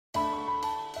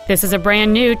This is a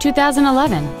brand new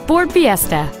 2011 Ford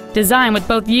Fiesta, designed with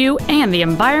both you and the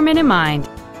environment in mind.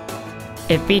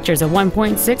 It features a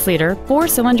 1.6-liter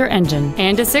four-cylinder engine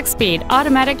and a 6-speed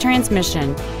automatic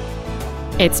transmission.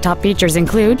 Its top features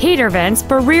include heater vents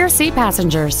for rear seat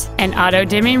passengers, an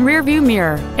auto-dimming rear-view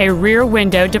mirror, a rear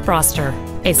window defroster,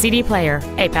 a CD player,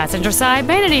 a passenger side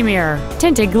vanity mirror,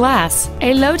 tinted glass,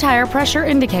 a low tire pressure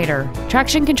indicator,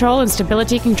 traction control and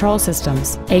stability control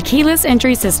systems, a keyless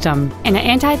entry system, and an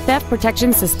anti-theft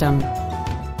protection system.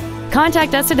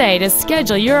 Contact us today to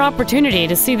schedule your opportunity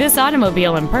to see this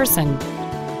automobile in person.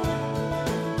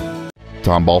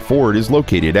 Tomball Ford is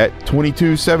located at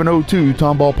 22702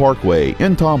 Tomball Parkway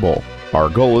in Tomball. Our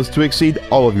goal is to exceed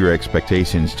all of your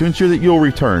expectations to ensure that you'll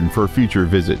return for future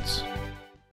visits.